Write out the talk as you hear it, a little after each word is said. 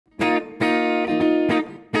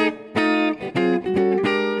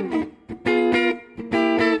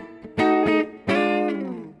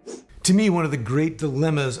To me, one of the great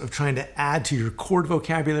dilemmas of trying to add to your chord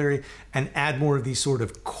vocabulary and add more of these sort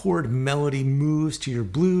of chord melody moves to your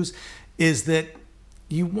blues is that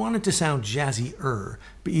you want it to sound jazzy-er,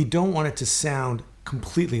 but you don't want it to sound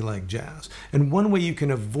completely like jazz. And one way you can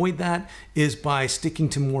avoid that is by sticking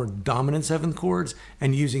to more dominant seventh chords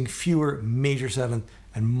and using fewer major seventh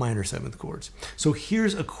and minor seventh chords. So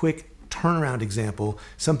here's a quick turnaround example,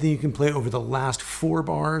 something you can play over the last 4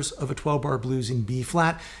 bars of a 12-bar blues in B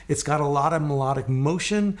flat. It's got a lot of melodic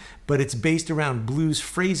motion, but it's based around blues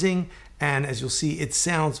phrasing, and as you'll see, it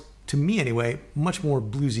sounds, to me anyway, much more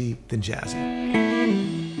bluesy than jazzy.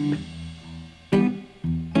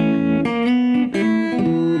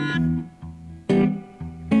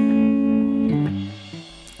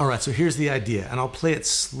 All right, so here's the idea, and I'll play it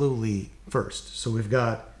slowly first. So we've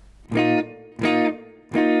got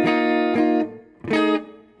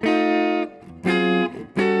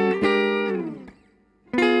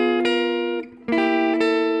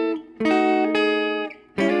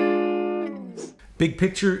big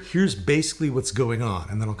picture. Here's basically what's going on,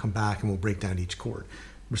 and then I'll come back and we'll break down each chord.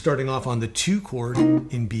 We're starting off on the 2 chord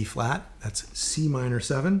in B flat. That's C minor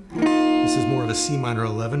 7. This is more of a C minor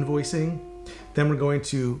 11 voicing. Then we're going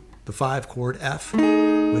to the 5 chord F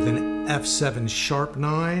with an F7 sharp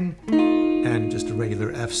 9 and just a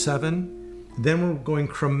regular F7. Then we're going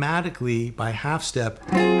chromatically by half step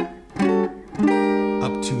up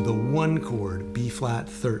to the 1 chord, B flat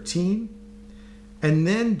 13, and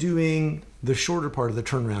then doing the shorter part of the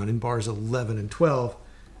turnaround in bars 11 and 12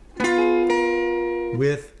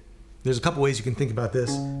 with, there's a couple ways you can think about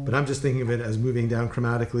this, but I'm just thinking of it as moving down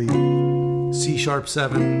chromatically, C sharp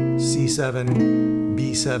 7, C7,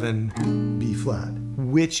 B7, B flat,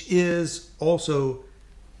 which is also,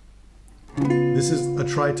 this is a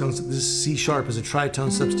tritone, this C sharp is a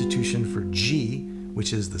tritone substitution for G,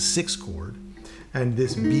 which is the 6th chord, and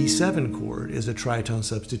this B7 chord is a tritone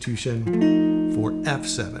substitution for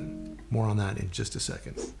F7. More on that in just a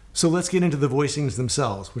second. So let's get into the voicings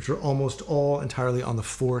themselves, which are almost all entirely on the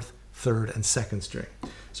 4th, 3rd, and 2nd string.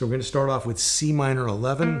 So we're going to start off with C minor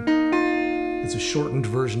 11. It's a shortened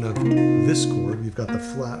version of this chord. We've got the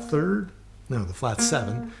flat 3rd, no, the flat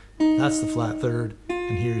 7. That's the flat 3rd,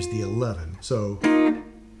 and here's the 11. So,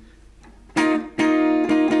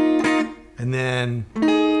 and then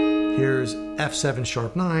here's F7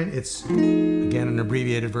 sharp 9. It's, again, an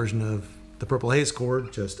abbreviated version of the Purple Haze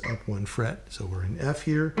chord, just up 1 fret. So we're in F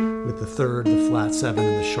here with the 3rd, the flat 7,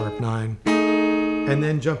 and the sharp 9. And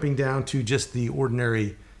then jumping down to just the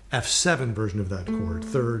ordinary F7 version of that chord,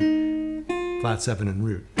 3rd, flat 7, and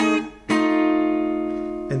root.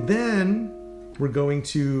 And then we're going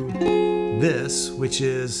to this, which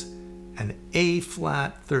is an A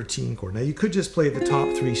flat 13 chord. Now you could just play the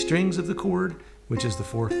top 3 strings of the chord, which is the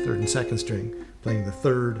 4th, 3rd, and 2nd string, playing the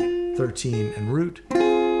 3rd, 13, and root.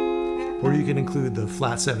 Or you can include the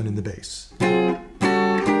flat 7 in the bass.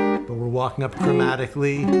 But we're walking up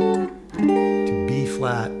chromatically to B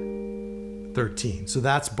flat 13. So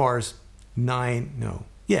that's bars 9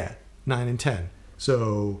 and 10.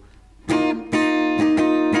 So, and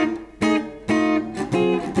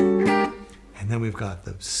then we've got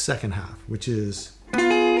the second half, which is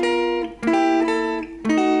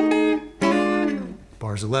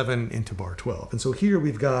bars 11 into bar 12. And so here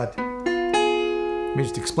we've got, let me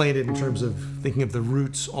just explain it in terms of thinking of the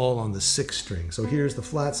roots all on the 6th string. So here's the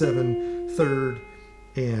flat 7, 3rd,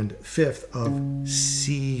 and 5th of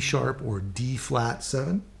C sharp or D flat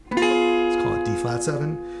 7. Let's call it D flat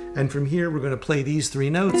 7. And from here we're going to play these 3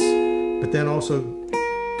 notes, but then also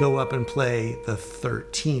go up and play the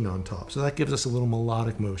 13 on top. So that gives us a little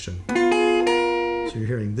melodic motion. So you're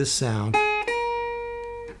hearing this sound,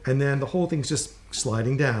 and then the whole thing's just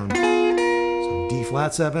sliding down. So D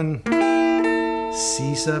flat 7,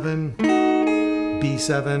 C7,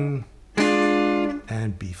 B7,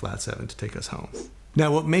 and B flat 7 to take us home.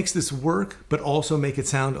 Now what makes this work, but also make it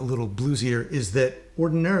sound a little bluesier, is that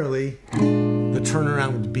ordinarily the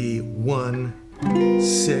turnaround would be 1,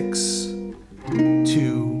 6,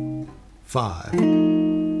 2, 5,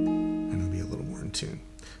 and it'll be a little more in tune.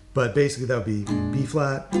 But basically that would be B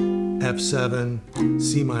flat, F7,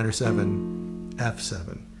 C minor 7,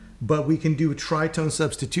 F7. But we can do tritone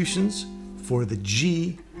substitutions for the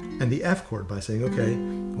G and the F chord by saying, okay,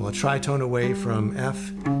 well, a tritone away from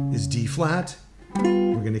F is D flat.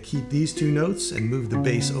 We're going to keep these 2 notes and move the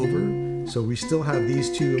bass over. So we still have these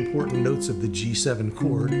 2 important notes of the G7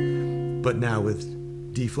 chord, but now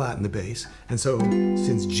with D flat in the bass. And so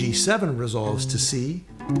since G7 resolves to C,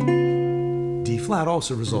 D flat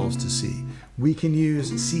also resolves to C. We can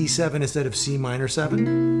use C7 instead of C minor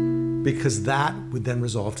 7, because that would then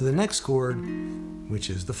resolve to the next chord, which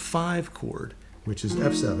is the 5 chord, which is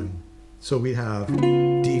F7. So we have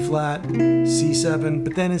D flat, C7,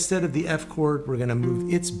 but then instead of the F chord, we're going to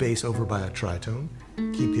move its bass over by a tritone,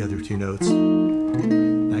 keep the other 2 notes.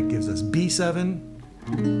 That gives us B7,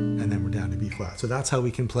 and then we're down to B flat. So that's how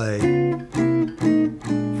we can play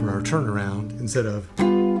for our turnaround instead of,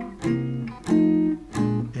 and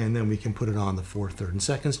then we can put it on the 4th, 3rd, and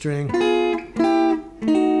 2nd string.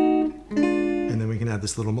 And then we can add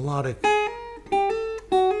this little melodic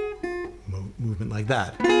movement like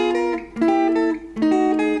that.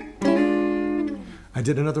 I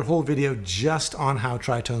did another whole video just on how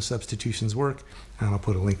tritone substitutions work, and I'll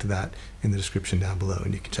put a link to that in the description down below,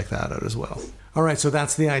 and you can check that out as well. All right, so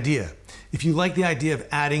that's the idea. If you like the idea of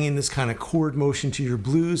adding in this kind of chord motion to your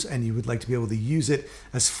blues, and you would like to be able to use it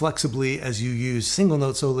as flexibly as you use single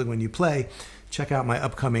note solo when you play, check out my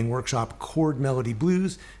upcoming workshop, Chord Melody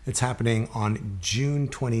Blues. It's happening on June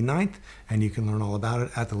 29th, and you can learn all about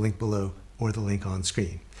it at the link below or the link on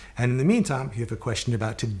screen. And in the meantime, if you have a question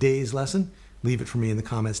about today's lesson, leave it for me in the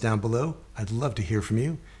comments down below. I'd love to hear from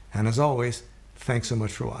you. And as always, thanks so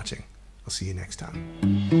much for watching. I'll see you next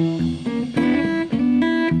time.